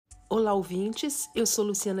Olá, ouvintes. Eu sou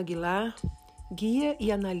Luciana Aguilar, guia e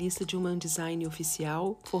analista de Human Design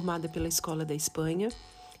oficial, formada pela Escola da Espanha,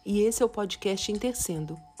 e esse é o podcast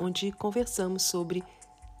Intercendo, onde conversamos sobre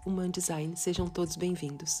Human Design. Sejam todos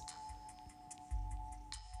bem-vindos.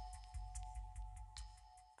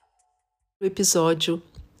 O episódio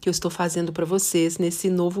que eu estou fazendo para vocês nesse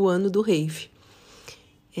novo ano do Rave.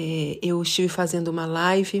 Eu estive fazendo uma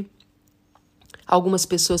live, algumas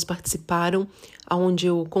pessoas participaram, onde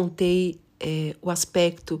eu contei o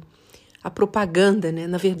aspecto, a propaganda, né?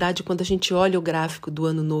 Na verdade, quando a gente olha o gráfico do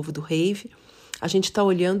ano novo do Rave, a gente está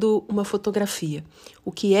olhando uma fotografia.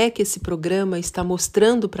 O que é que esse programa está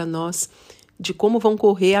mostrando para nós de como vão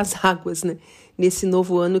correr as águas, né? Nesse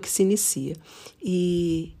novo ano que se inicia.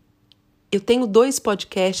 E eu tenho 2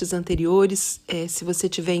 podcasts anteriores, se você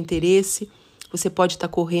tiver interesse, você pode estar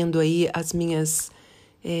correndo aí as minhas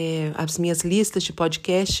listas de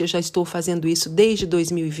podcast. Eu já estou fazendo isso desde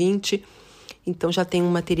 2020, então já tem um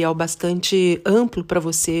material bastante amplo para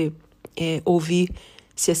você ouvir,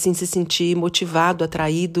 se assim se sentir motivado,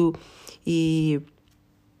 atraído e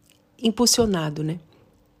impulsionado, né?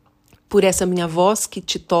 Por essa minha voz que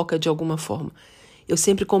te toca de alguma forma. Eu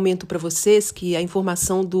sempre comento para vocês que a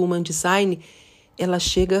informação do Human Design, ela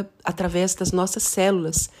chega através das nossas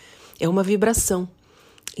células. É uma vibração.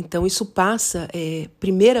 Então, isso passa,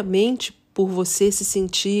 primeiramente, por você se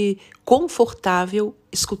sentir confortável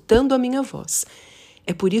escutando a minha voz.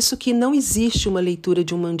 É por isso que não existe uma leitura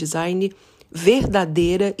de Human Design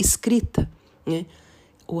verdadeira escrita, né?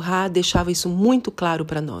 O Ra deixava isso muito claro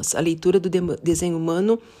para nós. A leitura do desenho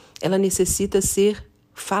humano, ela necessita ser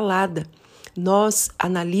falada. Nós,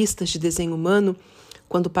 analistas de desenho humano,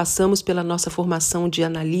 quando passamos pela nossa formação de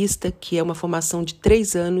analista, que é uma formação de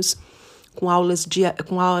 3 anos, com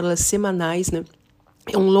aulas semanais, né?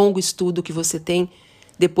 É um longo estudo que você tem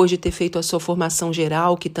depois de ter feito a sua formação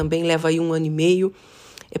geral, que também leva aí 1 ano e meio.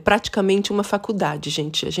 É praticamente uma faculdade,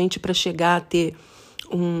 gente. A gente, para chegar a ter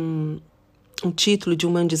um título de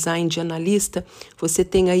Human Design de analista, você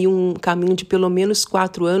tem aí um caminho de pelo menos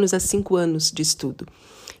 4 anos a 5 anos de estudo.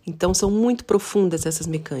 Então, são muito profundas essas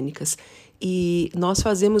mecânicas. E nós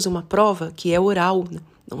fazemos uma prova que é oral, né?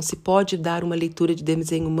 Não se pode dar uma leitura de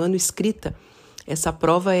desenho humano escrita. Essa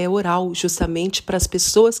prova é oral, justamente para as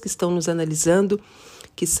pessoas que estão nos analisando,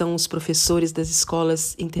 que são os professores das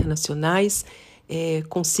escolas internacionais,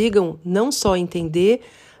 consigam não só entender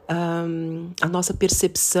a nossa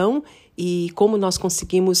percepção e como nós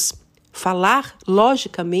conseguimos falar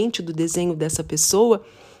logicamente do desenho dessa pessoa.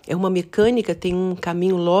 É uma mecânica, tem um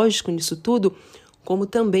caminho lógico nisso tudo, como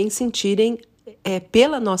também sentirem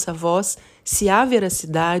pela nossa voz se há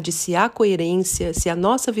veracidade, se há coerência, se a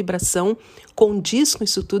nossa vibração condiz com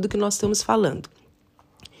isso tudo que nós estamos falando.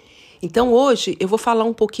 Então hoje eu vou falar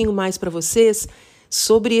um pouquinho mais para vocês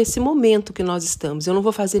sobre esse momento que nós estamos. Eu não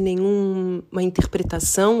vou fazer nenhuma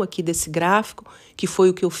interpretação aqui desse gráfico, que foi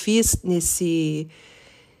o que eu fiz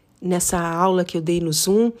nessa aula que eu dei no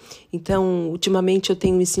Zoom. Então, ultimamente eu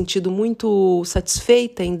tenho me sentido muito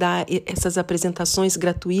satisfeita em dar essas apresentações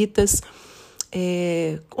gratuitas,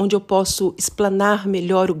 onde eu posso explanar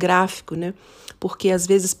melhor o gráfico, né? Porque às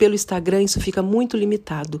vezes pelo Instagram isso fica muito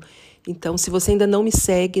limitado. Então, se você ainda não me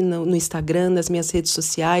segue no Instagram, nas minhas redes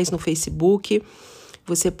sociais, no Facebook,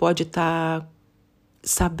 você pode estar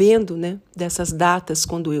sabendo, né, dessas datas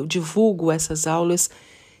quando eu divulgo essas aulas,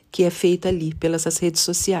 que é feita ali pelas redes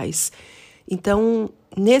sociais. Então,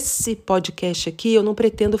 nesse podcast aqui, eu não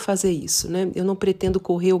pretendo fazer isso, né? Eu não pretendo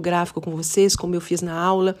correr o gráfico com vocês, como eu fiz na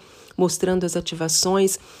aula, mostrando as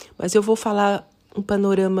ativações, mas eu vou falar um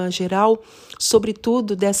panorama geral,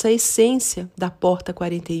 sobretudo dessa essência da porta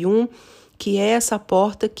 41, que é essa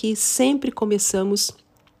porta que sempre começamos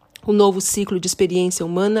o novo ciclo de experiência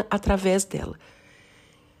humana através dela.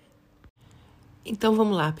 Então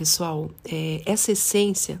vamos lá, pessoal. Essa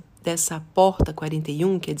essência dessa porta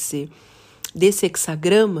 41, quer dizer, desse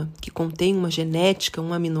hexagrama que contém uma genética,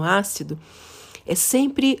 um aminoácido, é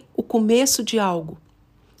sempre o começo de algo.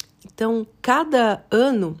 Então, cada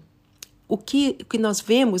ano, o que nós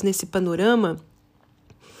vemos nesse panorama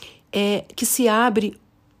é que se abre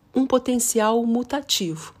um potencial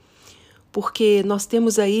mutativo, porque nós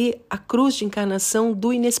temos aí a cruz de encarnação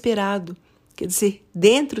do inesperado. Quer dizer,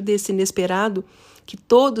 dentro desse inesperado que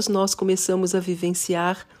todos nós começamos a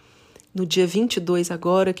vivenciar no dia 22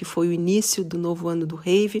 agora, que foi o início do novo ano do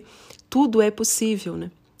Rave, tudo é possível,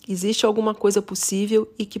 né? Existe alguma coisa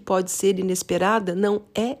possível e que pode ser inesperada? Não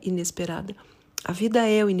é inesperada. A vida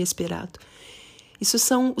é o inesperado. Isso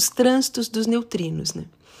são os trânsitos dos neutrinos, né?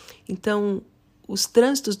 Então, os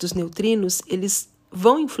trânsitos dos neutrinos, eles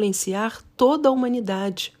vão influenciar toda a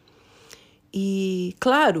humanidade. E,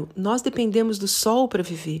 claro, nós dependemos do sol para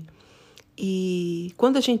viver. E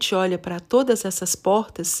quando a gente olha para todas essas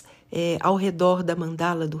portas ao redor da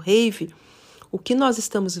mandala do Rave, o que nós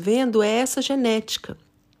estamos vendo é essa genética.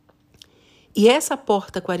 E essa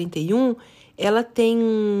porta 41, ela tem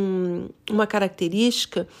uma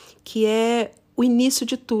característica que é o início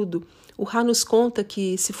de tudo. O Ra nos conta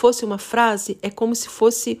que, se fosse uma frase, é como se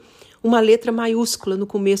fosse uma letra maiúscula no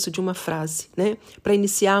começo de uma frase, né? Para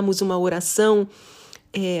iniciarmos uma oração,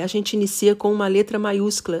 a gente inicia com uma letra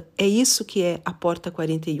maiúscula. É isso que é a porta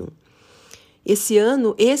 41. Esse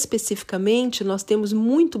ano, especificamente, nós temos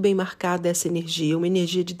muito bem marcada essa energia, uma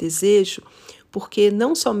energia de desejo, porque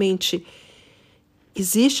não somente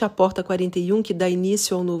existe a porta 41 que dá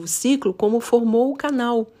início ao novo ciclo, como formou o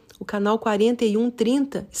canal. O canal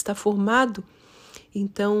 4130 está formado.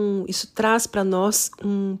 Então, isso traz para nós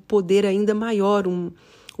um poder ainda maior,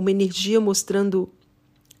 uma energia mostrando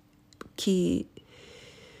que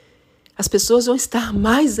as pessoas vão estar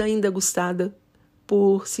mais ainda aguçadas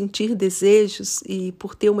por sentir desejos e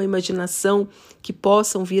por ter uma imaginação que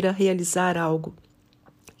possam vir a realizar algo.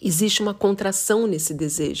 Existe uma contração nesse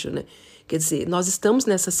desejo, né? Quer dizer, nós estamos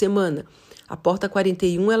nessa semana. A porta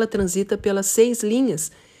 41, ela transita pelas 6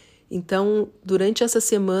 linhas. Então, durante essa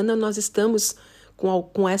semana, nós estamos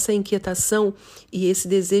com essa inquietação, e esse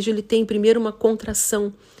desejo ele tem primeiro uma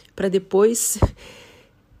contração, para depois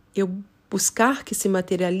eu buscar que se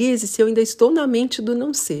materialize se eu ainda estou na mente do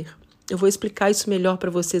não ser. Eu vou explicar isso melhor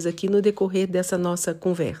para vocês aqui no decorrer dessa nossa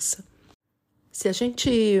conversa. Se a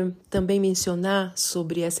gente também mencionar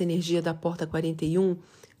sobre essa energia da porta 41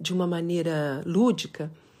 de uma maneira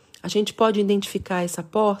lúdica, a gente pode identificar essa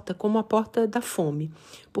porta como a porta da fome,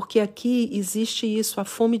 porque aqui existe isso, a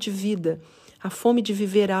fome de vida, a fome de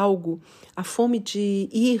viver algo, a fome de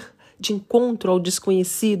ir de encontro ao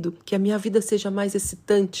desconhecido, que a minha vida seja mais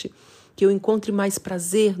excitante, que eu encontre mais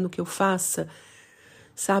prazer no que eu faça,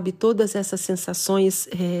 sabe? Todas essas sensações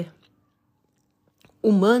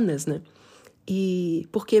humanas, né? E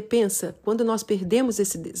porque, pensa, quando nós perdemos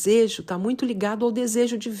esse desejo, está muito ligado ao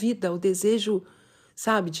desejo de vida, ao desejo,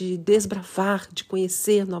 sabe, de desbravar, de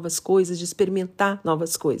conhecer novas coisas, de experimentar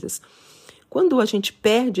novas coisas. Quando a gente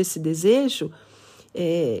perde esse desejo,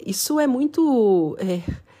 isso é muito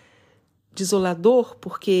desolador,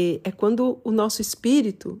 porque é quando o nosso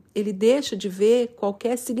espírito ele deixa de ver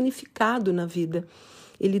qualquer significado na vida.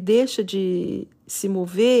 Ele deixa de se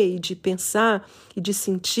mover e de pensar e de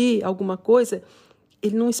sentir alguma coisa.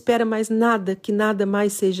 Ele não espera mais nada, que nada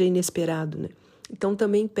mais seja inesperado, né? Então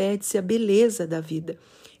também perde-se a beleza da vida.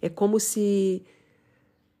 É como se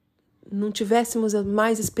não tivéssemos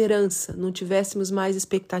mais esperança, não tivéssemos mais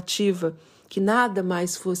expectativa, que nada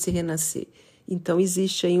mais fosse renascer. Então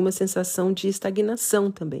existe aí uma sensação de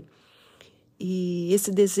estagnação também. E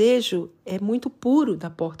esse desejo é muito puro da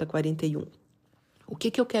porta 41. O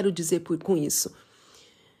que eu quero dizer com isso?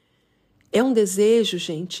 É um desejo,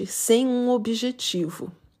 gente, sem um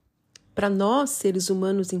objetivo. Para nós, seres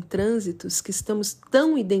humanos em trânsitos, que estamos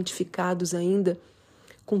tão identificados ainda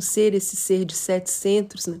com esse ser de 7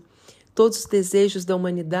 centros, né? Todos os desejos da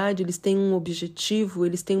humanidade, eles têm um objetivo,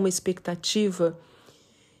 eles têm uma expectativa.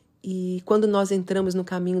 E quando nós entramos no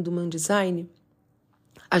caminho do Human Design,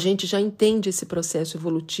 a gente já entende esse processo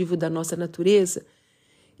evolutivo da nossa natureza.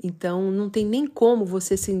 Então, não tem nem como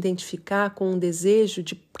você se identificar com um desejo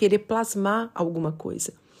de querer plasmar alguma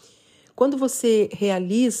coisa. Quando você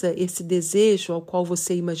realiza esse desejo ao qual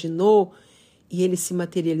você imaginou e ele se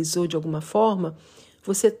materializou de alguma forma,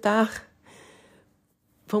 você está...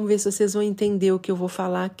 Vamos ver se vocês vão entender o que eu vou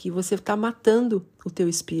falar aqui. Você está matando o teu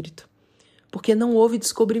espírito, porque não houve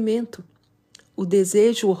descobrimento. O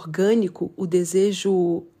desejo orgânico, o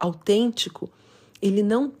desejo autêntico, ele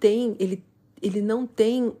não tem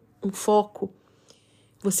um foco.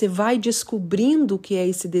 Você vai descobrindo o que é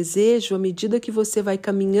esse desejo à medida que você vai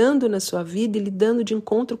caminhando na sua vida e lidando de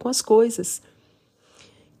encontro com as coisas.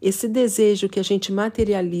 Esse desejo que a gente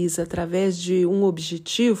materializa através de um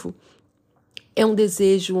objetivo é um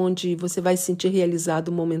desejo onde você vai se sentir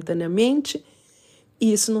realizado momentaneamente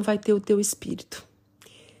e isso não vai ter o teu espírito.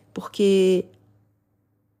 Porque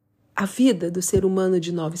a vida do ser humano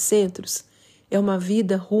de 9 centros é uma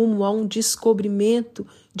vida rumo a um descobrimento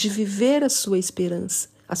de viver a sua esperança,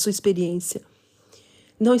 a sua experiência.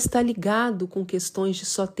 Não está ligado com questões de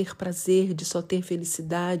só ter prazer, de só ter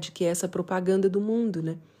felicidade, que é essa propaganda do mundo,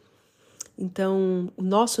 né? Então, o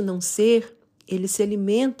nosso não ser, ele se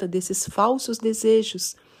alimenta desses falsos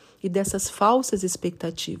desejos e dessas falsas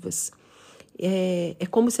expectativas. É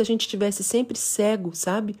como se a gente estivesse sempre cego,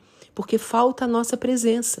 sabe? Porque falta a nossa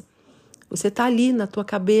presença. Você está ali na tua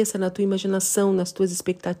cabeça, na tua imaginação, nas tuas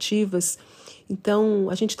expectativas, Então,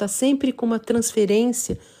 a gente está sempre com uma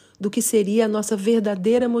transferência do que seria a nossa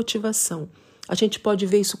verdadeira motivação. A gente pode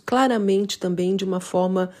ver isso claramente também de uma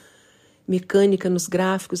forma mecânica nos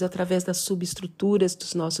gráficos, através das subestruturas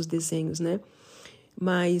dos nossos desenhos, né?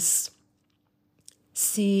 Mas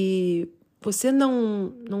se você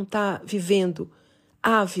não está vivendo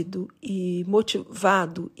ávido e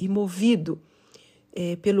motivado e movido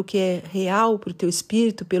pelo que é real para o teu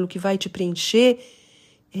espírito, pelo que vai te preencher,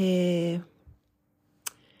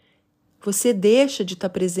 você deixa de estar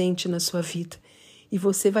presente na sua vida e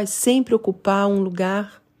você vai sempre ocupar um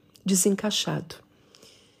lugar desencaixado.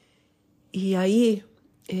 E aí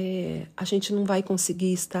a gente não vai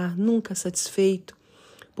conseguir estar nunca satisfeito,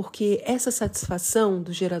 porque essa satisfação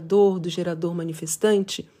do gerador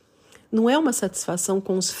manifestante, não é uma satisfação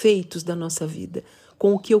com os feitos da nossa vida,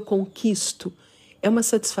 com o que eu conquisto. É uma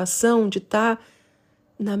satisfação de estar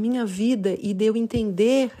na minha vida e de eu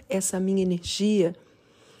entender essa minha energia,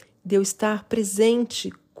 de eu estar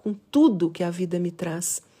presente com tudo que a vida me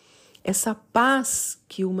traz. Essa paz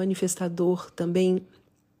que o manifestador também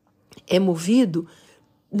é movido,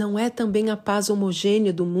 não é também a paz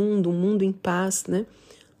homogênea do mundo, um mundo em paz, né?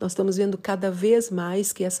 Nós estamos vendo cada vez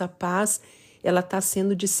mais que essa paz ela está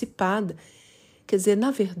sendo dissipada. Quer dizer,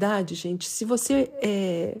 na verdade, gente, se você...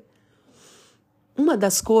 Uma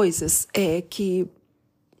das coisas que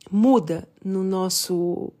muda no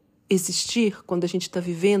nosso existir, quando a gente está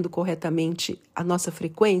vivendo corretamente a nossa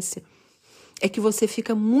frequência, é que você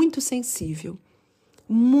fica muito sensível.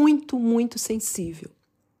 Muito, muito sensível.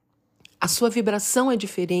 A sua vibração é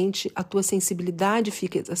diferente, a tua sensibilidade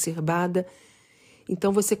fica exacerbada.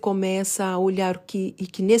 Então você começa a olhar que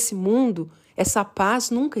nesse mundo essa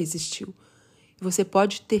paz nunca existiu. Você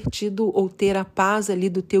pode ter tido ou ter a paz ali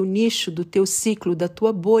do teu nicho, do teu ciclo, da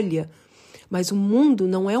tua bolha, mas o mundo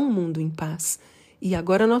não é um mundo em paz. E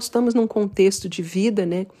agora nós estamos num contexto de vida,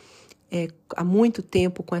 né? Há muito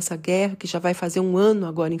tempo com essa guerra, que já vai fazer 1 ano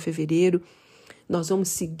agora em fevereiro. Nós vamos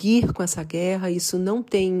seguir com essa guerra, isso não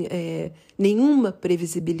tem nenhuma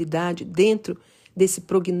previsibilidade dentro desse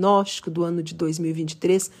prognóstico do ano de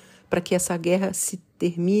 2023 para que essa guerra se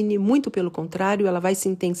termine, muito pelo contrário, ela vai se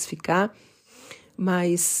intensificar,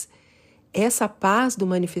 mas essa paz do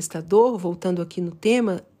manifestador, voltando aqui no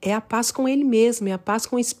tema, é a paz com ele mesmo, é a paz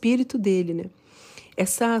com o espírito dele, né?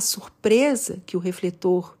 Essa surpresa que o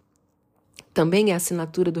refletor, também é a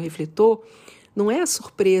assinatura do refletor, não é a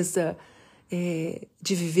surpresa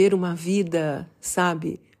de viver uma vida,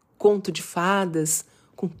 sabe, conto de fadas,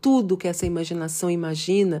 com tudo que essa imaginação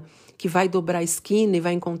imagina, que vai dobrar a esquina e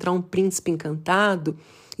vai encontrar um príncipe encantado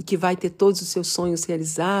e que vai ter todos os seus sonhos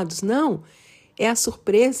realizados. Não, é a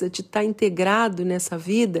surpresa de estar integrado nessa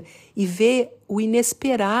vida e ver o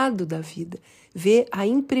inesperado da vida, ver a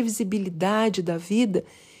imprevisibilidade da vida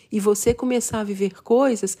e você começar a viver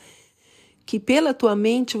coisas que pela tua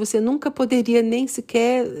mente você nunca poderia nem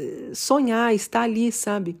sequer sonhar, estar ali,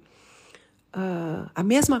 sabe? A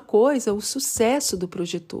mesma coisa, o sucesso do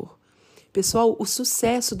projetor. Pessoal, o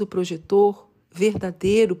sucesso do projetor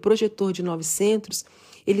verdadeiro, o projetor de 9 centros,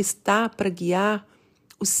 ele está para guiar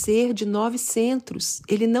o ser de 9 centros.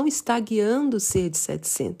 Ele não está guiando o ser de 7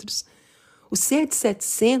 centros. O ser de 7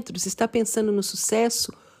 centros está pensando no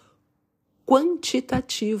sucesso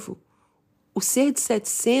quantitativo. O ser de 7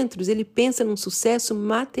 centros, ele pensa num sucesso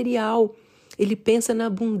material, ele pensa na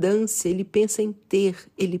abundância, ele pensa em ter,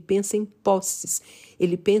 ele pensa em posses,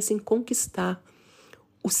 ele pensa em conquistar.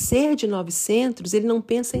 O ser de 9 centros, ele não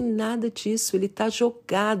pensa em nada disso, ele está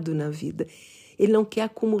jogado na vida. Ele não quer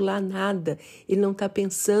acumular nada, ele não está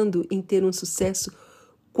pensando em ter um sucesso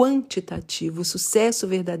quantitativo. O sucesso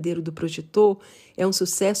verdadeiro do projetor é um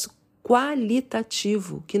sucesso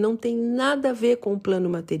qualitativo, que não tem nada a ver com o plano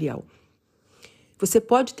material. Você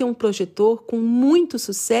pode ter um projetor com muito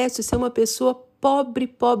sucesso e ser uma pessoa pobre,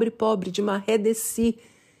 pobre, pobre, de maré de si.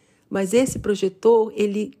 Mas esse projetor,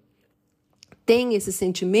 ele tem esse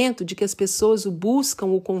sentimento de que as pessoas o buscam,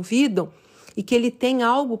 o convidam e que ele tem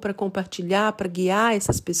algo para compartilhar, para guiar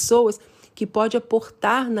essas pessoas, que pode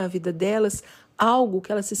aportar na vida delas algo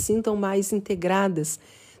que elas se sintam mais integradas.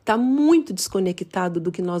 Está muito desconectado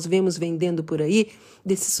do que nós vemos vendendo por aí,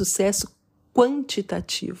 desse sucesso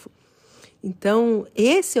quantitativo. Então,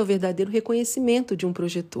 esse é o verdadeiro reconhecimento de um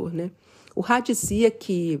projetor, né? O Ra dizia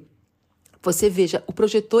que, você veja, o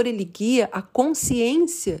projetor ele guia a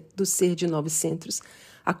consciência do ser de 9 centros.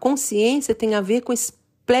 A consciência tem a ver com esse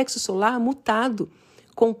plexo solar mutado,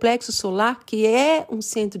 complexo solar que é um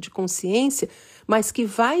centro de consciência, mas que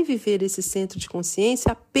vai viver esse centro de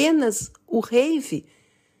consciência apenas o rave.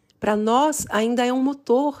 Para nós ainda é um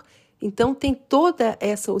motor, então tem toda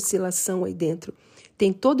essa oscilação aí dentro.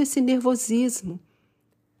 tem todo esse nervosismo.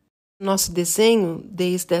 Nosso desenho,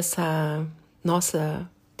 desde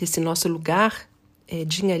desse nosso lugar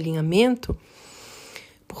de alinhamento,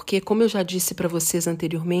 porque, como eu já disse para vocês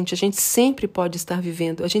anteriormente, a gente sempre está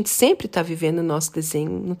vivendo o nosso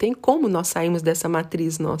desenho. Não tem como nós sairmos dessa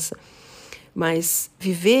matriz nossa. Mas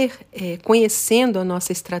viver conhecendo a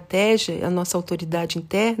nossa estratégia, a nossa autoridade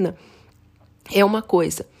interna, é uma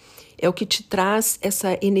coisa. É o que te traz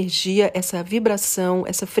essa energia, essa vibração,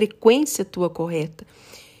 essa frequência tua correta.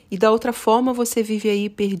 E da outra forma você vive aí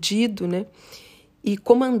perdido, né? E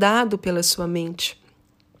comandado pela sua mente.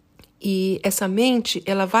 E essa mente,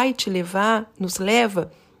 ela vai te levar, nos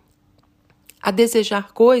leva a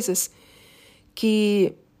desejar coisas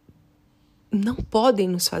que não podem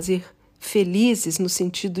nos fazer felizes no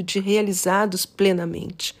sentido de realizados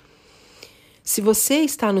plenamente. Se você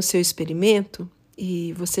está no seu experimento,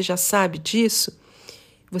 e você já sabe disso,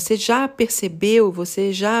 você já percebeu,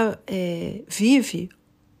 você já vive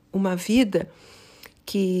uma vida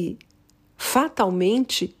que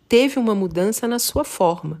fatalmente teve uma mudança na sua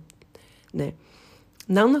forma, né?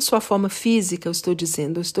 Não na sua forma física, eu estou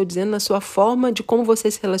dizendo na sua forma de como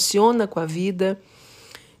você se relaciona com a vida,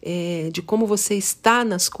 de como você está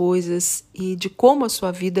nas coisas e de como a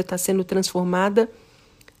sua vida está sendo transformada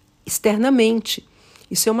externamente.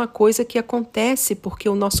 Isso é uma coisa que acontece porque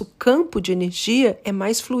o nosso campo de energia é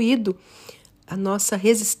mais fluido, a nossa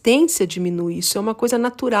resistência diminui. Isso é uma coisa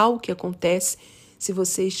natural que acontece se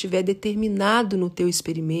você estiver determinado no teu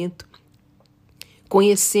experimento,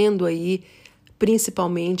 conhecendo aí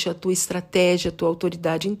principalmente a tua estratégia, a tua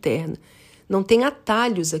autoridade interna. Não tem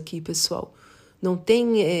atalhos aqui, pessoal. Não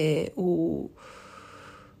tem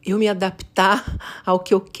eu me adaptar ao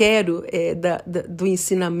que eu quero do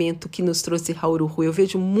ensinamento que nos trouxe Haoru Hu. Eu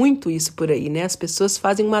vejo muito isso por aí, né? As pessoas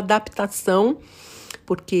fazem uma adaptação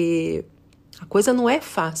porque a coisa não é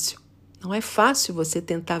fácil. Não é fácil você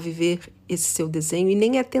tentar viver esse seu desenho e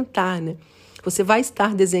nem é tentar, né? Você vai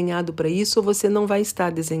estar desenhado para isso ou você não vai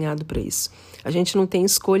estar desenhado para isso. A gente não tem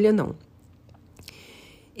escolha, não.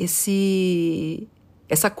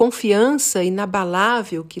 Essa confiança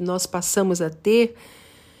inabalável que nós passamos a ter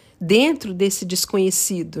dentro desse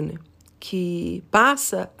desconhecido, né? Que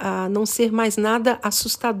passa a não ser mais nada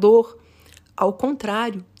assustador. Ao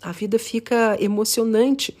contrário, a vida fica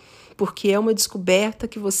emocionante, porque é uma descoberta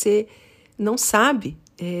que você não sabe,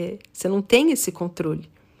 você não tem esse controle.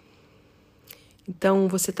 Então,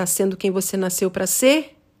 você está sendo quem você nasceu para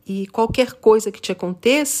ser, e qualquer coisa que te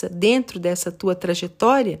aconteça dentro dessa tua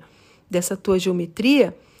trajetória, dessa tua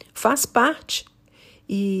geometria, faz parte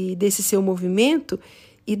desse seu movimento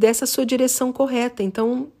e dessa sua direção correta.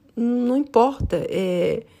 Então, não importa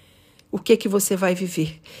o que você vai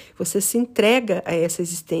viver. Você se entrega a essa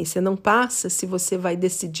existência. Não passa se você vai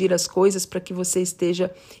decidir as coisas para que você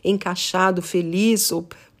esteja encaixado, feliz, ou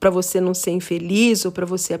para você não ser infeliz, ou para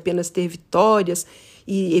você apenas ter vitórias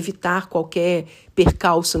e evitar qualquer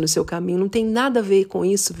percalço no seu caminho. Não tem nada a ver com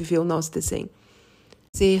isso, viver o nosso desenho.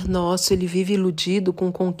 O ser nosso, ele vive iludido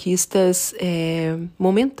com conquistas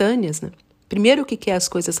momentâneas, né? Primeiro que quer as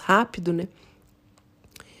coisas rápido, né?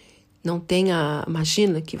 Não tem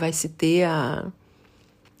imagina que vai se ter a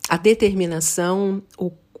determinação,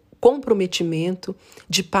 o comprometimento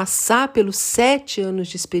de passar pelos 7 anos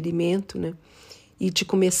de experimento, né? E de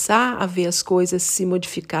começar a ver as coisas se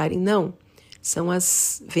modificarem. Não, são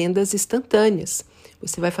as vendas instantâneas.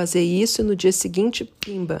 Você vai fazer isso e no dia seguinte,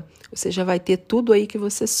 pimba, você já vai ter tudo aí que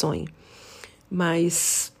você sonha.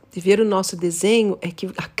 Mas viver o nosso desenho é que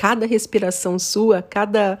a cada respiração sua, a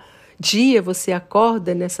cada dia você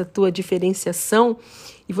acorda nessa tua diferenciação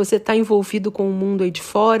e você está envolvido com o mundo aí de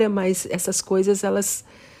fora, mas essas coisas, elas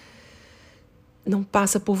não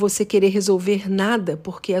passam por você querer resolver nada,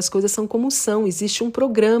 porque as coisas são como são. Existe um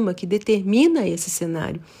programa que determina esse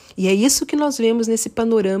cenário. E é isso que nós vemos nesse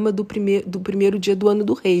panorama do primeiro dia do ano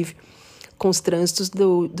do Rave, com os trânsitos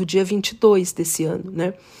do dia 22 desse ano,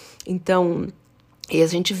 né? Então, a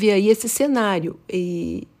gente vê aí esse cenário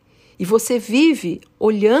e você vive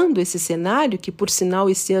olhando esse cenário, que por sinal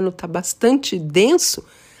esse ano está bastante denso.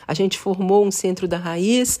 A gente formou um centro da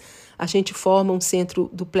raiz, a gente forma um centro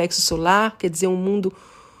do plexo solar, quer dizer, um mundo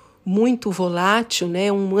muito volátil,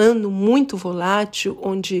 né? Um ano muito volátil,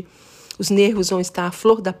 onde os nervos vão estar à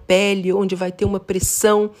flor da pele, onde vai ter uma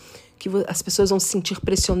pressão, que as pessoas vão se sentir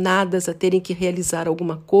pressionadas a terem que realizar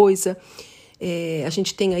alguma coisa. A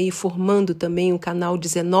gente tem aí formando também o canal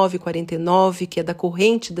 1949, que é da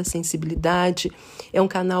corrente da sensibilidade, é um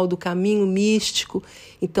canal do caminho místico,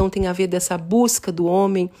 então tem a ver dessa busca do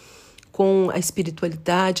homem com a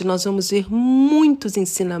espiritualidade. Nós vamos ver muitos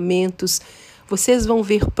ensinamentos vocês vão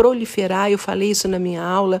ver proliferar, eu falei isso na minha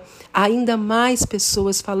aula, ainda mais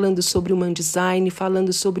pessoas falando sobre Human Design,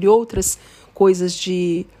 falando sobre outras coisas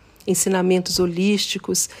de ensinamentos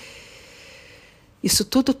holísticos. Isso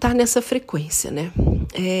tudo está nessa frequência, né?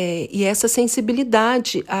 E essa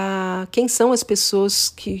sensibilidade a quem são as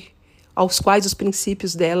pessoas aos quais os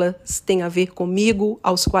princípios delas têm a ver comigo,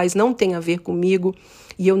 aos quais não têm a ver comigo,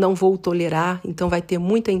 e eu não vou tolerar, então vai ter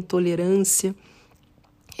muita intolerância.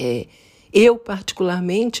 Eu,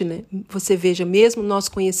 particularmente, né, você veja, mesmo nós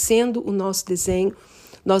conhecendo o nosso desenho,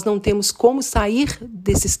 nós não temos como sair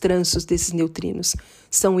desses trânsitos, desses neutrinos.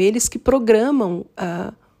 São eles que programam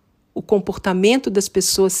o comportamento das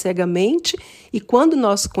pessoas cegamente, e quando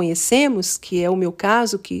nós conhecemos, que é o meu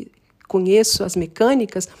caso, que conheço as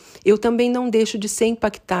mecânicas, eu também não deixo de ser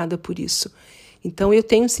impactada por isso. Então, eu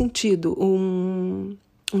tenho sentido um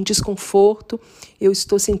desconforto, eu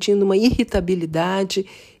estou sentindo uma irritabilidade,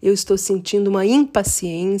 eu estou sentindo uma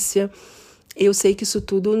impaciência. Eu sei que isso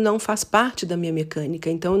tudo não faz parte da minha mecânica,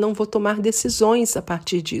 então eu não vou tomar decisões a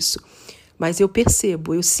partir disso. Mas eu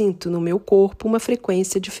percebo, eu sinto no meu corpo uma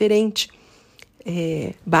frequência diferente.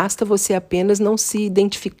 Basta você apenas não se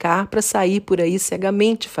identificar para sair por aí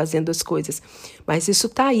cegamente fazendo as coisas. Mas isso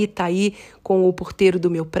está aí com o porteiro do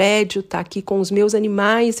meu prédio, está aqui com os meus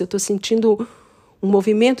animais, eu estou sentindo um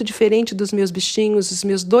movimento diferente dos meus bichinhos, os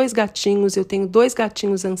meus 2 gatinhos, eu tenho 2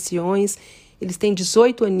 gatinhos anciões, eles têm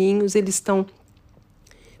 18 aninhos, eles estão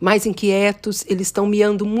mais inquietos, eles estão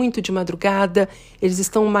miando muito de madrugada, eles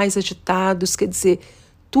estão mais agitados, quer dizer,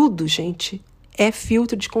 tudo, gente, é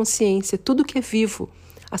filtro de consciência, tudo que é vivo.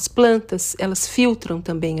 As plantas, elas filtram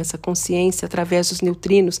também essa consciência através dos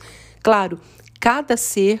neutrinos. Claro, cada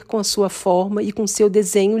ser com a sua forma e com seu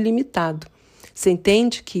desenho limitado. Você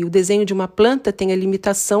entende que o desenho de uma planta tem a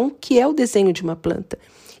limitação que é o desenho de uma planta.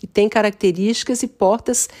 E tem características e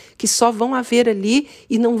portas que só vão haver ali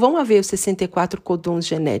e não vão haver os 64 codons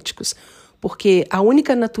genéticos. Porque a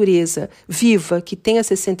única natureza viva que tem as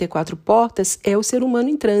 64 portas é o ser humano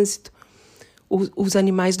em trânsito. Os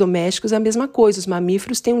animais domésticos, a mesma coisa. Os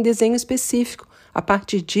mamíferos têm um desenho específico. A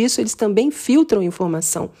partir disso, eles também filtram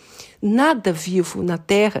informação. Nada vivo na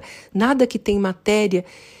Terra, nada que tem matéria,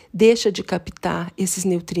 deixa de captar esses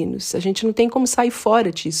neutrinos. A gente não tem como sair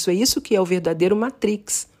fora disso. É isso que é o verdadeiro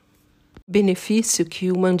Matrix. O benefício que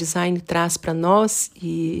o Human Design traz para nós,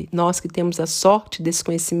 e nós que temos a sorte desse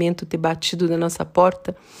conhecimento ter batido na nossa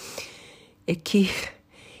porta, é que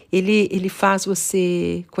ele faz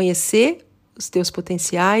você conhecer os teus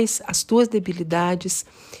potenciais, as tuas debilidades,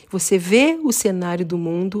 você vê o cenário do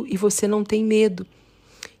mundo e você não tem medo,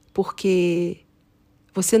 porque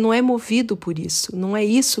você não é movido por isso, não é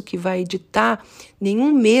isso que vai ditar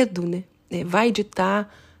nenhum medo, né? Vai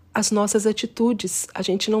ditar as nossas atitudes. A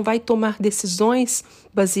gente não vai tomar decisões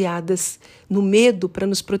baseadas no medo para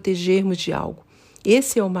nos protegermos de algo.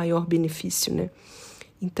 Esse é o maior benefício, né?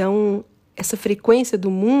 Então, essa frequência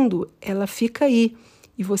do mundo, ela fica aí.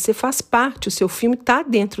 E você faz parte, o seu filme está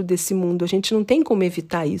dentro desse mundo, a gente não tem como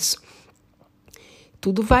evitar isso.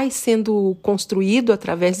 Tudo vai sendo construído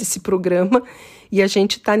através desse programa e a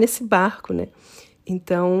gente está nesse barco, né?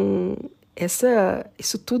 Então,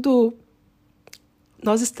 isso tudo,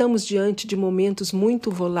 nós estamos diante de momentos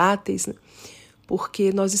muito voláteis, né?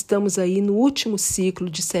 Porque nós estamos aí no último ciclo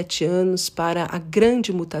de 7 anos para a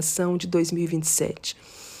grande mutação de 2027.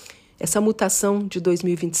 Essa mutação de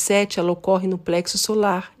 2027, ela ocorre no plexo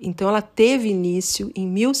solar. Então, ela teve início em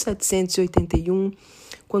 1781,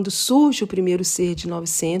 quando surge o primeiro ser de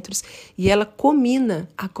 900, e ela culmina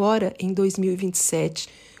agora em 2027,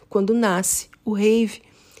 quando nasce o Rave.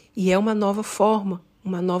 E é uma nova forma,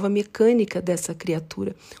 uma nova mecânica dessa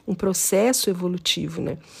criatura, um processo evolutivo,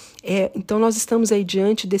 né? Então, nós estamos aí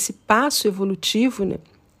diante desse passo evolutivo, né?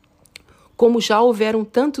 Como já houveram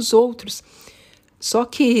tantos outros. Só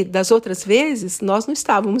que, das outras vezes, nós não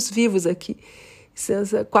estávamos vivos aqui.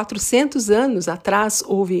 400 anos atrás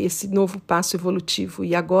houve esse novo passo evolutivo.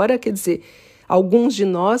 E agora, quer dizer, alguns de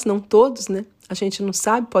nós, não todos, né? A gente não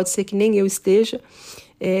sabe, pode ser que nem eu esteja.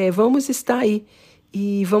 Vamos estar aí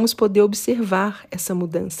e vamos poder observar essa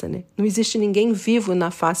mudança, né? Não existe ninguém vivo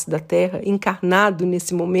na face da Terra, encarnado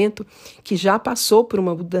nesse momento, que já passou por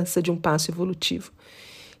uma mudança de um passo evolutivo.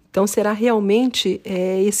 Então, será realmente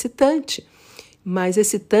excitante. Mas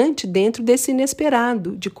excitante dentro desse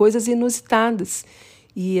inesperado, de coisas inusitadas.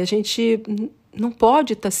 E a gente não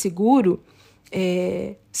pode estar seguro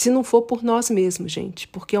se não for por nós mesmos, gente,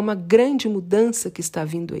 porque é uma grande mudança que está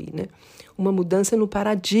vindo aí, né? Uma mudança no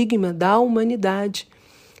paradigma da humanidade.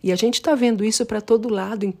 E a gente está vendo isso para todo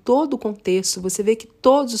lado, em todo o contexto. Você vê que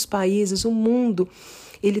todos os países, o mundo,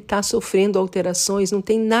 ele está sofrendo alterações, não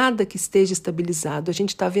tem nada que esteja estabilizado. A gente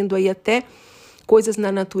está vendo aí até coisas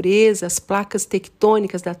na natureza, as placas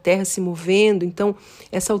tectônicas da Terra se movendo. Então,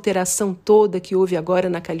 essa alteração toda que houve agora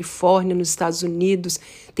na Califórnia, nos Estados Unidos,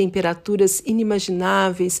 temperaturas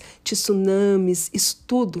inimagináveis, tsunamis, isso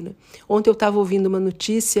tudo, né? Ontem eu estava ouvindo uma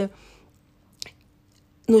notícia,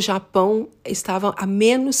 no Japão estava a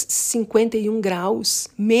menos 51 graus,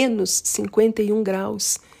 menos 51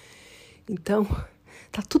 graus. Então,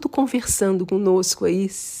 está tudo conversando conosco aí,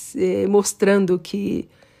 mostrando que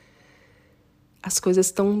as coisas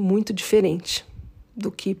estão muito diferentes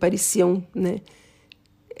do que pareciam, né?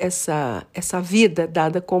 Essa vida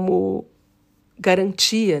dada como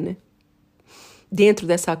garantia, né? Dentro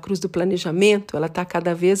dessa cruz do planejamento, ela está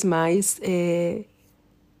cada vez mais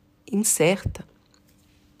incerta.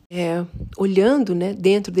 Olhando, né,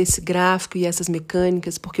 dentro desse gráfico e essas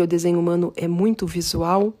mecânicas, porque o desenho humano é muito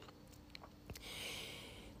visual,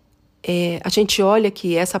 a gente olha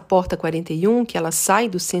que essa porta 41, que ela sai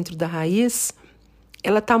do centro da raiz,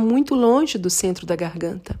 ela está muito longe do centro da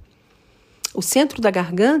garganta. O centro da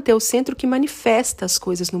garganta é o centro que manifesta as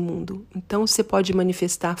coisas no mundo. Então, você pode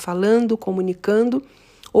manifestar falando, comunicando,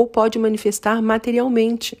 ou pode manifestar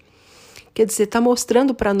materialmente. Quer dizer, está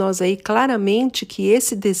mostrando para nós aí claramente que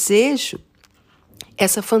esse desejo,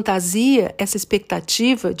 essa fantasia, essa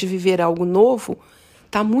expectativa de viver algo novo,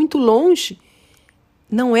 está muito longe.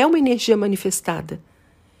 Não é uma energia manifestada.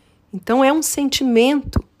 Então, é um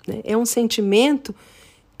sentimento, né? É um sentimento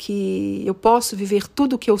que eu posso viver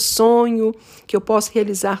tudo o que eu sonho, que eu posso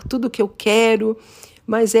realizar tudo o que eu quero,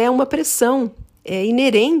 mas é uma pressão, é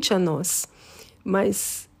inerente a nós.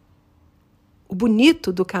 Mas o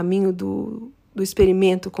bonito do caminho do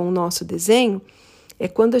experimento com o nosso desenho é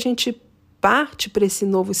quando a gente parte para esse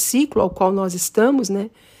novo ciclo ao qual nós estamos, né?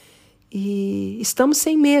 E estamos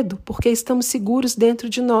sem medo, porque estamos seguros dentro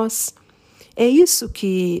de nós. É isso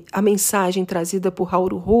que a mensagem trazida por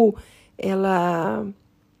Hauru, ela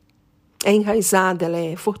é enraizada, ela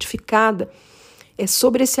é fortificada, é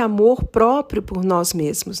sobre esse amor próprio por nós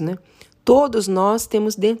mesmos, né? Todos nós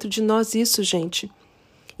temos dentro de nós isso, gente.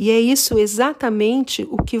 E é isso exatamente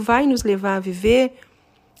o que vai nos levar a viver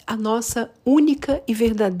a nossa única e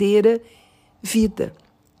verdadeira vida.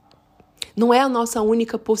 Não é a nossa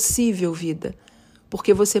única possível vida,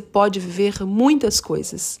 porque você pode viver muitas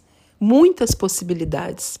coisas, muitas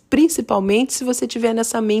possibilidades, principalmente se você tiver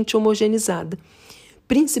nessa mente homogeneizada.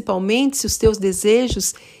 Principalmente se os teus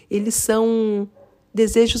desejos, eles são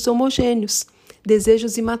desejos homogêneos,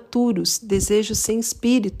 desejos imaturos, desejos sem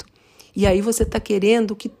espírito. E aí você está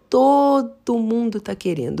querendo o que todo mundo está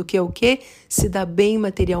querendo, que é o quê? Se dar bem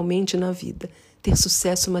materialmente na vida, ter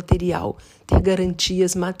sucesso material, ter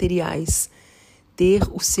garantias materiais, ter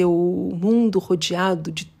o seu mundo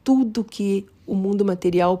rodeado de tudo que o mundo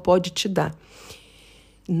material pode te dar.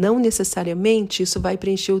 Não necessariamente isso vai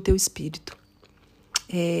preencher o teu espírito.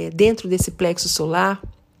 Dentro desse plexo solar,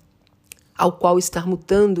 ao qual está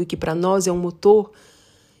mutando e que para nós é um motor,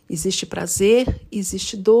 existe prazer,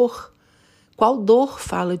 existe dor. Qual dor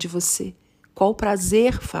fala de você? Qual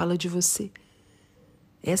prazer fala de você?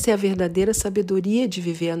 Essa é a verdadeira sabedoria de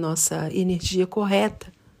viver a nossa energia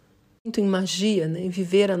correta. Muito em magia, né?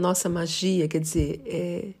 Viver a nossa magia, quer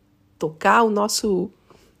dizer, tocar a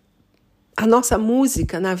nossa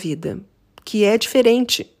música na vida, que é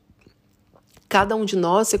diferente. Cada um de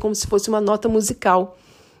nós é como se fosse uma nota musical.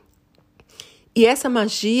 E essa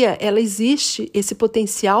magia, ela existe, esse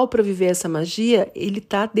potencial para viver essa magia, ele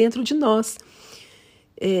está dentro de nós.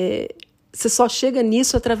 Você só chega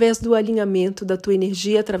nisso através do alinhamento da tua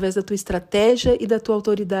energia, através da tua estratégia e da tua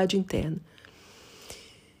autoridade interna.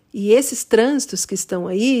 E esses trânsitos que estão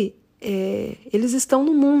aí, eles estão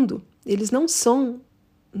no mundo. Eles não são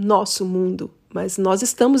nosso mundo, mas nós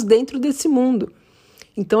estamos dentro desse mundo.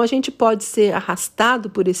 Então, a gente pode ser arrastado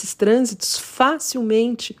por esses trânsitos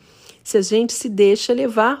facilmente se a gente se deixa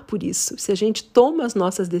levar por isso, se a gente toma as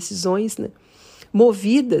nossas decisões, né,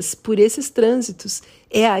 movidas por esses trânsitos.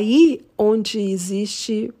 É aí onde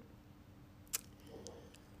existe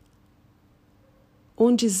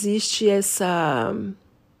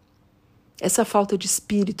essa falta de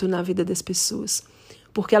espírito na vida das pessoas,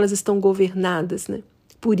 porque elas estão governadas, né,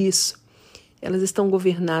 por isso. Elas estão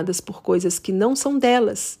governadas por coisas que não são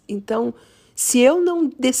delas. Então, se eu não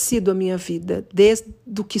decido a minha vida desde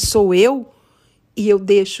o que sou eu, e eu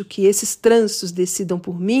deixo que esses trânsitos decidam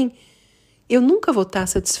por mim, eu nunca vou estar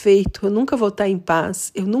satisfeito, eu nunca vou estar em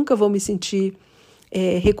paz, eu nunca vou me sentir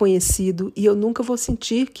reconhecido, e eu nunca vou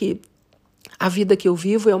sentir que a vida que eu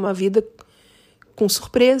vivo é uma vida com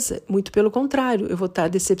surpresa. Muito pelo contrário, eu vou estar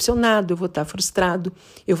decepcionado, eu vou estar frustrado,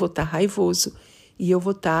 eu vou estar raivoso. e eu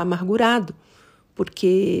vou estar amargurado,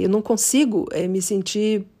 porque eu não consigo me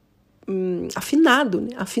sentir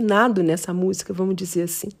afinado nessa música, vamos dizer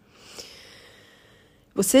assim.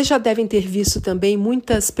 Vocês já devem ter visto também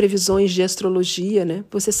muitas previsões de astrologia, né?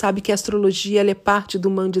 Você sabe que a astrologia ela é parte do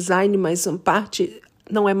Human Design, mas uma parte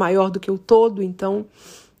não é maior do que o todo, então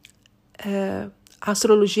a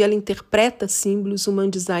astrologia ela interpreta símbolos, o Human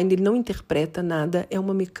Design ele não interpreta nada, é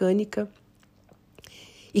uma mecânica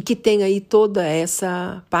e que tem aí toda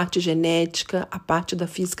essa parte genética, a parte da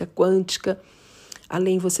física quântica,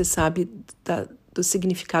 além, você sabe, do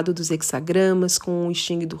significado dos hexagramas com o I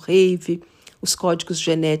Ching do Rave, os códigos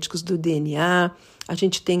genéticos do DNA, a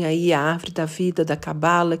gente tem aí a árvore da vida, da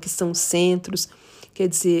Cabala, que são os centros, quer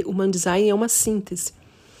dizer, o Human Design é uma síntese.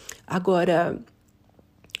 Agora,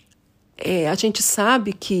 a gente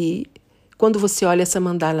sabe que quando você olha essa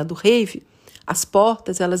mandala do Rave, as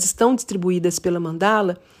portas elas estão distribuídas pela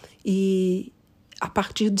mandala e a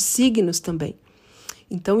partir dos signos também.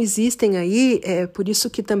 Então existem aí, por isso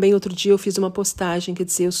que também outro dia eu fiz uma postagem, quer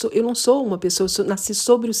dizer, eu não sou uma pessoa, eu nasci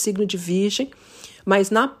sobre o signo de Virgem, mas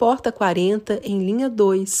na porta 40, em linha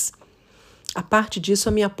 2, a parte disso,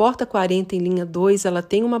 a minha porta 40 em linha 2, ela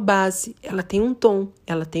tem uma base, ela tem um tom,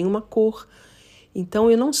 ela tem uma cor.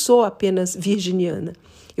 Então eu não sou apenas virginiana,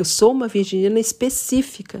 eu sou uma virginiana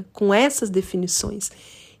específica, com essas definições.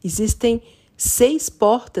 Existem 6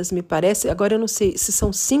 portas, me parece, agora eu não sei se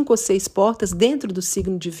são 5 ou 6 portas dentro do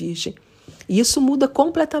signo de Virgem. E isso muda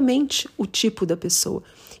completamente o tipo da pessoa.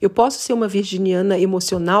 Eu posso ser uma virginiana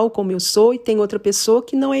emocional, como eu sou, e tem outra pessoa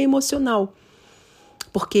que não é emocional.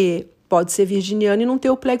 Porque pode ser virginiana e não ter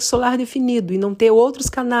o plexo solar definido, e não ter outros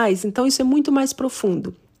canais. Então isso é muito mais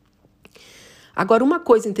profundo. Agora, uma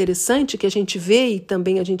coisa interessante que a gente vê e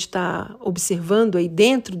também a gente está observando aí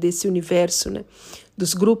dentro desse universo, né,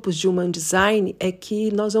 dos grupos de Human Design, é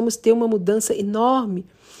que nós vamos ter uma mudança enorme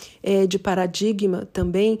de paradigma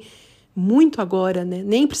também, muito agora, né?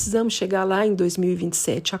 Nem precisamos chegar lá em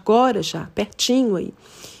 2027, agora já, pertinho aí,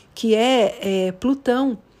 que é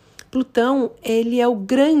Plutão. Plutão, ele é o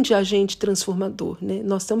grande agente transformador, né?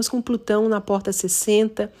 Nós estamos com Plutão na porta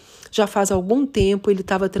 60, já faz algum tempo, ele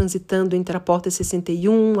estava transitando entre a porta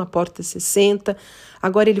 61, a porta 60,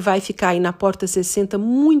 agora ele vai ficar aí na porta 60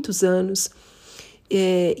 muitos anos.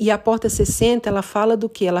 E a porta 60, ela fala do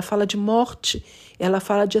quê? Ela fala de morte, ela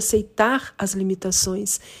fala de aceitar as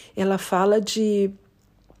limitações, ela fala de...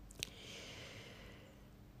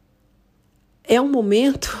 É um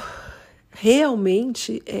momento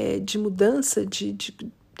realmente de mudança de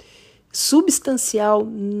substancial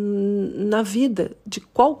na vida de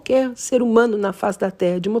qualquer ser humano na face da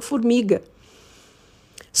Terra, de uma formiga.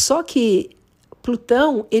 Só que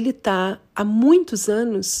Plutão ele está há muitos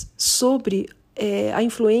anos sobre a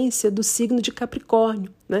influência do signo de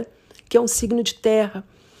Capricórnio, né? Que é um signo de terra.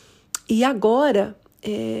 E agora,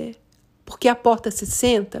 porque a porta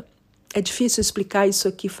 60, é difícil explicar isso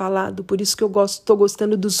aqui falado, por isso que eu estou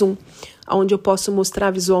gostando do Zoom, onde eu posso mostrar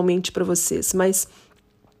visualmente para vocês. Mas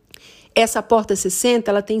essa porta 60,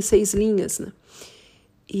 ela tem 6 linhas, né?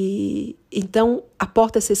 E então a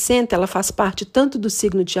porta 60, ela faz parte tanto do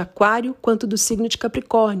signo de Aquário quanto do signo de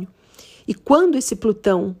Capricórnio. E quando esse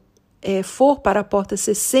Plutão for para a porta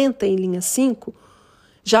 60 em linha 5,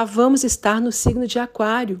 já vamos estar no signo de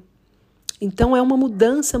Aquário. Então é uma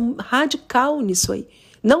mudança radical nisso aí.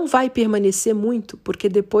 Não vai permanecer muito, porque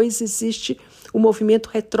depois existe o movimento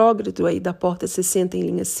retrógrado aí da porta 60 em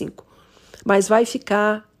linha 5. Mas vai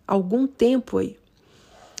ficar algum tempo aí.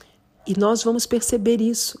 E nós vamos perceber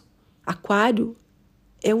isso. Aquário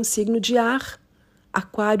é um signo de ar.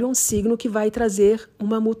 Aquário é um signo que vai trazer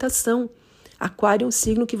uma mutação. Aquário é um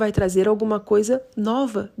signo que vai trazer alguma coisa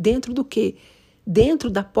nova. Dentro do quê? Dentro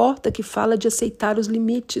da porta que fala de aceitar os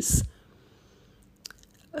limites.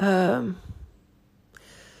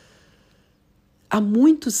 Há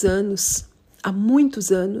muitos anos,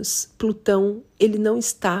 Plutão ele não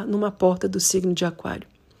está numa porta do signo de Aquário.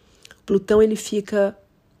 Plutão ele fica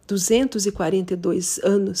 242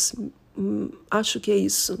 anos, acho que é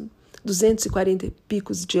isso, 240 e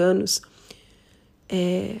picos de anos,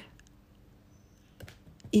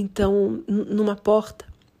 então, numa porta.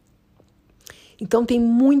 Então, tem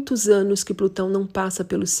muitos anos que Plutão não passa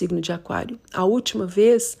pelo signo de Aquário. A última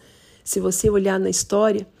vez, se você olhar na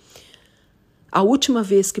história, a última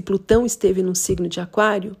vez que Plutão esteve no signo de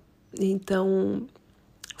Aquário, então,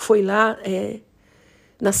 foi lá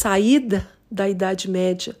na saída da Idade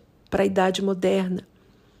Média para a Idade Moderna,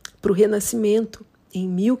 para o Renascimento, em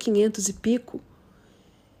 1500 e pico.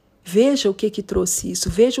 Veja o que trouxe isso,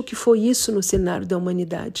 veja o que foi isso no cenário da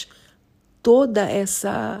humanidade. Toda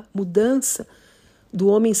essa mudança do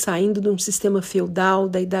homem saindo de um sistema feudal,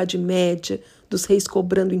 da Idade Média, dos reis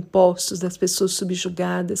cobrando impostos, das pessoas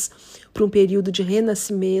subjugadas, para um período de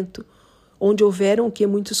renascimento, onde houveram o quê?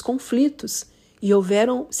 Muitos conflitos. E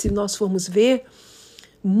houveram, se nós formos ver,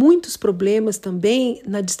 muitos problemas também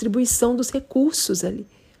na distribuição dos recursos ali.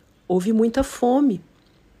 Houve muita fome,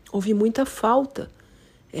 houve muita falta.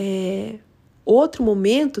 Outro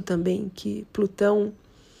momento também que Plutão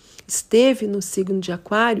esteve no signo de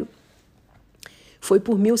Aquário foi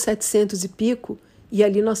por 1700 e pico, e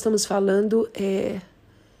ali nós estamos falando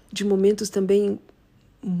de momentos também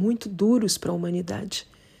muito duros para a humanidade.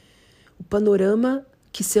 O panorama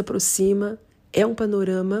que se aproxima é um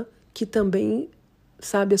panorama que também,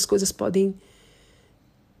 sabe, as coisas podem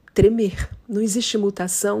tremer. Não existe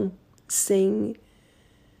mutação sem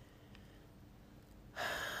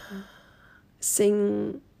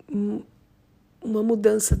uma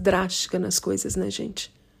mudança drástica nas coisas, né,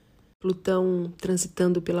 gente? Plutão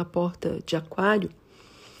transitando pela porta de Aquário,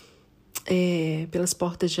 pelas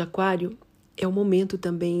portas de Aquário, é o momento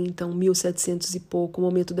também, então, 1700 e pouco, o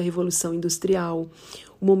momento da Revolução Industrial,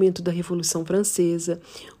 o momento da Revolução Francesa,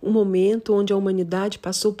 um momento onde a humanidade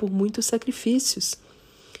passou por muitos sacrifícios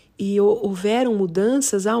e houveram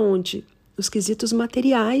mudanças aonde? Os quesitos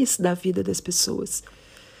materiais da vida das pessoas.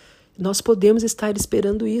 Nós podemos estar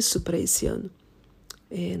esperando isso para esse ano.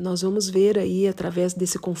 Nós vamos ver aí, através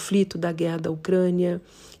desse conflito da guerra da Ucrânia,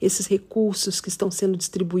 esses recursos que estão sendo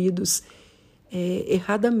distribuídos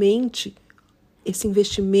erradamente, esse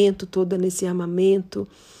investimento todo nesse armamento.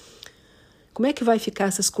 Como é que vai ficar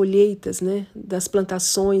essas colheitas, né, das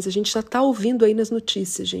plantações? A gente já está ouvindo aí nas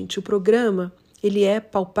notícias, gente. O programa, ele é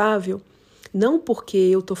palpável, não porque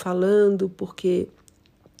eu estou falando, porque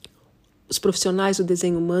os profissionais do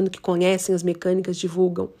desenho humano que conhecem as mecânicas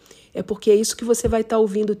divulgam. É porque é isso que você vai estar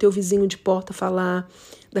ouvindo o teu vizinho de porta falar,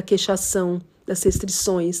 da queixação, das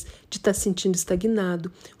restrições, de estar se sentindo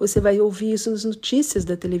estagnado. Você vai ouvir isso nas notícias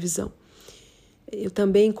da televisão. Eu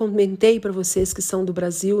também comentei para vocês que são do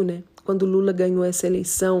Brasil, né? Quando Lula ganhou essa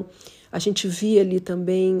eleição, a gente via ali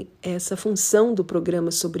também essa função do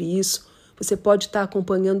programa sobre isso. Você pode estar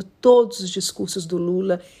acompanhando todos os discursos do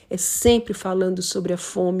Lula, sempre falando sobre a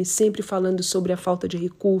fome, sempre falando sobre a falta de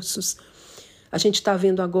recursos. A gente está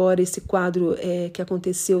vendo agora esse quadro que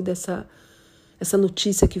aconteceu essa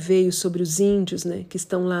notícia que veio sobre os índios, né, que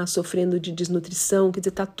estão lá sofrendo de desnutrição. Quer dizer,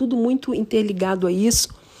 está tudo muito interligado a isso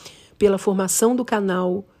pela formação do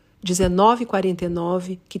canal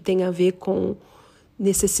 1949, que tem a ver com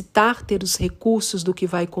necessitar ter os recursos do que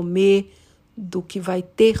vai comer, do que vai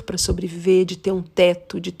ter para sobreviver, de ter um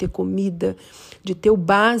teto, de ter comida, de ter o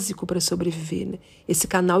básico para sobreviver, né? Esse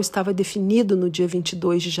canal estava definido no dia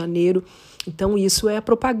 22 de janeiro, então isso é a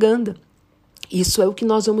propaganda. Isso é o que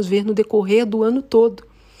nós vamos ver no decorrer do ano todo.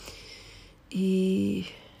 E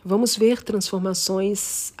vamos ver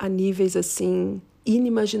transformações a níveis assim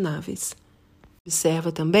inimagináveis.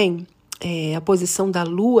 Observa também a posição da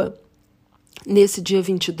Lua nesse dia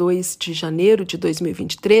 22 de janeiro de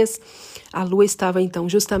 2023. A Lua estava, então,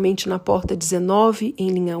 justamente na porta 19,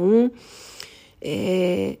 em linha 1,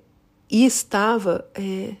 e estava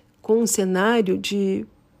com um cenário de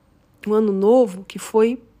um ano novo que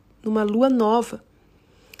foi numa lua nova.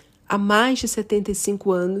 Há mais de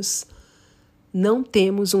 75 anos não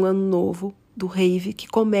temos um ano novo do Rave que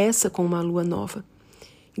começa com uma lua nova.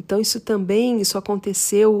 Então isso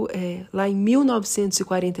aconteceu lá em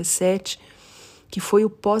 1947, que foi o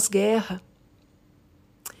pós-guerra,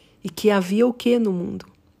 e que havia o que no mundo?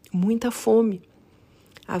 Muita fome,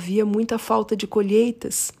 havia muita falta de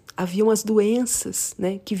colheitas, haviam as doenças,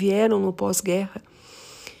 né, que vieram no pós-guerra.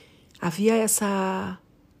 Havia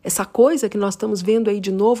essa coisa que nós estamos vendo aí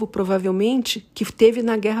de novo, provavelmente, que teve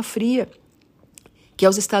na Guerra Fria, que é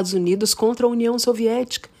os Estados Unidos contra a União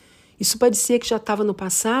Soviética. Isso parecia que já estava no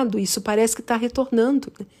passado, e isso parece que está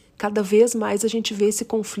retornando, né? Cada vez mais a gente vê esse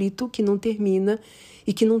conflito que não termina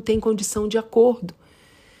e que não tem condição de acordo.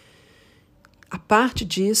 A parte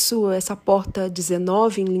disso, essa porta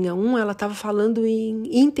 19, em linha 1, ela estava falando em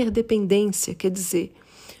interdependência, quer dizer,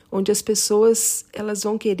 onde as pessoas elas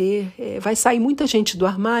vão querer... vai sair muita gente do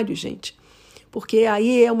armário, gente, porque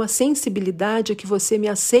aí é uma sensibilidade a que você me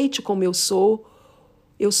aceite como eu sou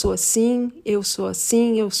assim, eu sou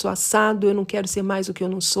assado, eu não quero ser mais o que eu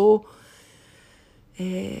não sou.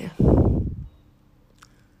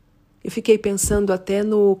 Eu fiquei pensando até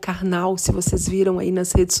no Karnal, se vocês viram aí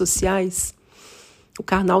nas redes sociais. O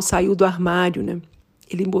Karnal saiu do armário, né?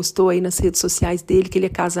 Ele postou aí nas redes sociais dele que ele é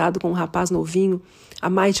casado com um rapaz novinho há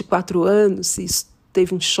mais de 4 anos. Isso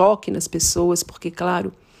teve um choque nas pessoas, porque,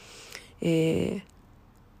 claro,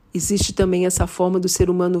 Existe também essa forma do ser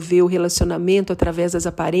humano ver o relacionamento através das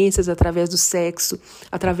aparências, através do sexo,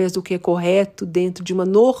 através do que é correto, dentro de uma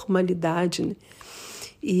normalidade, né?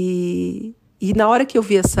 E na hora que eu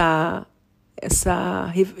vi essa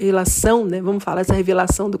revelação, né? Vamos falar, essa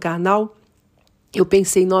revelação do carnal, eu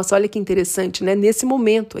pensei, nossa, olha que interessante, né? Nesse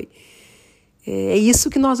momento aí. É isso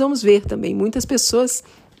que nós vamos ver também. Muitas pessoas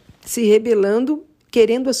se rebelando,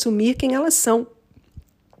 querendo assumir quem elas são.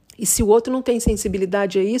 E se o outro não tem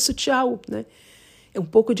sensibilidade a isso, tchau, né? É um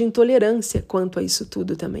pouco de intolerância quanto a isso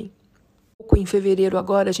tudo também. Em fevereiro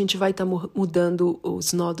agora a gente vai estar mudando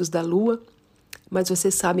os nodos da Lua, mas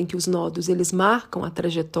vocês sabem que os nodos, eles marcam a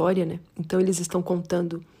trajetória, né? Então eles estão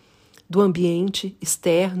contando do ambiente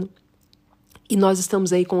externo, e nós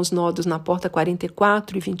estamos aí com os nodos na porta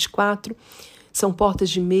 44 e 24, são portas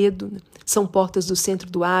de medo, né? São portas do centro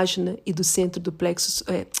do ágina e do centro do plexo,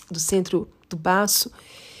 do centro do baço.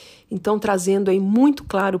 Então, trazendo aí muito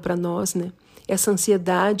claro para nós, né, essa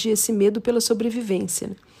ansiedade e esse medo pela sobrevivência,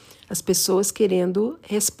 né? As pessoas querendo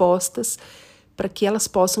respostas para que elas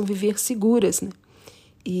possam viver seguras, né?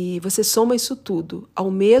 E você soma isso tudo ao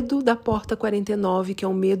medo da porta 49, que é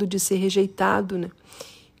o medo de ser rejeitado, né?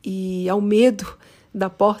 E ao medo da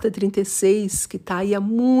porta 36, que está aí há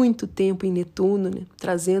muito tempo em Netuno, né?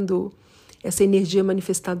 Trazendo essa energia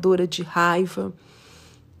manifestadora de raiva,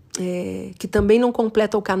 que também não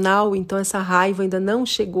completa o canal, então essa raiva ainda não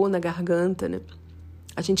chegou na garganta, né?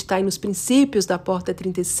 A gente está aí nos princípios da porta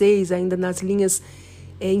 36, ainda nas linhas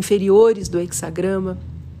inferiores do hexagrama.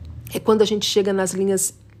 É quando a gente chega nas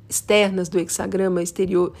linhas externas do hexagrama,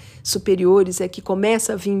 superiores, é que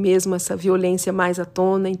começa a vir mesmo essa violência mais à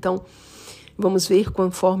tona. Então, vamos ver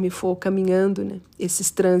conforme for caminhando, né,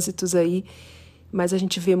 esses trânsitos aí. Mas a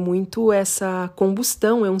gente vê muito essa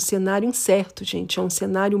combustão, é um cenário incerto, gente, é um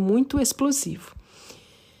cenário muito explosivo.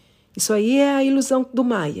 Isso aí é a ilusão do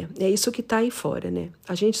Maia, é isso que está aí fora, né?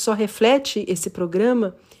 A gente só reflete esse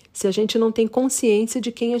programa se a gente não tem consciência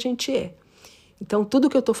de quem a gente é. Então, tudo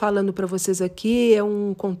que eu estou falando para vocês aqui é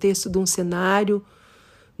um contexto de um cenário,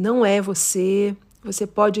 não é você. Você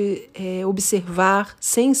pode observar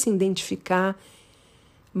sem se identificar,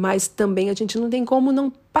 mas também a gente não tem como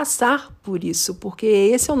não passar por isso, porque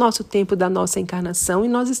esse é o nosso tempo da nossa encarnação e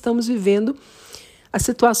nós estamos vivendo as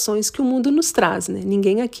situações que o mundo nos traz, né?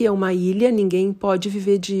 Ninguém aqui é uma ilha, ninguém pode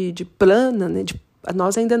viver de plana, né?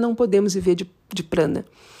 Nós ainda não podemos viver de plana.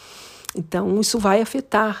 Então, isso vai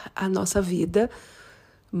afetar a nossa vida,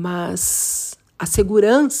 mas a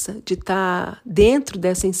segurança de estar dentro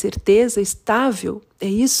dessa incerteza estável é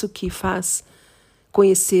isso que faz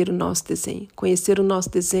conhecer o nosso desenho. Conhecer o nosso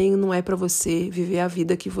desenho não é para você viver a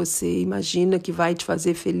vida que você imagina que vai te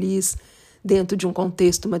fazer feliz dentro de um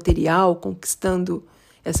contexto material, conquistando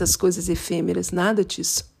essas coisas efêmeras, nada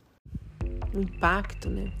disso. O impacto,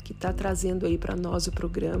 né, que está trazendo aí para nós o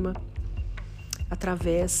programa,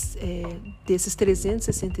 através desses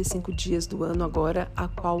 365 dias do ano agora, a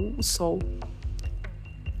qual o Sol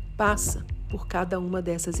passa por cada uma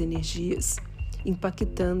dessas energias,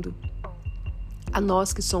 impactando a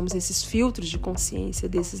nós que somos esses filtros de consciência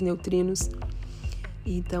desses neutrinos.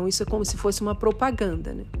 Então isso é como se fosse uma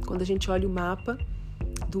propaganda, né? Quando a gente olha o mapa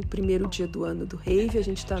do primeiro dia do ano do Rave, a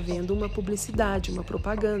gente está vendo uma publicidade, uma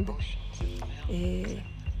propaganda.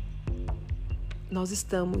 Nós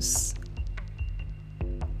estamos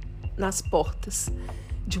nas portas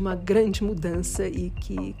de uma grande mudança e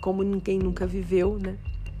que, como ninguém nunca viveu, né,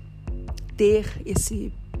 ter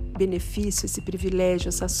esse benefício, esse privilégio,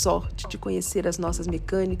 essa sorte de conhecer as nossas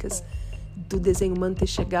mecânicas, do desenho humano ter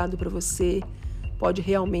chegado para você, pode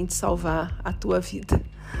realmente salvar a tua vida.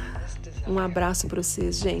 Um abraço para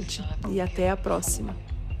vocês, gente, e até a próxima.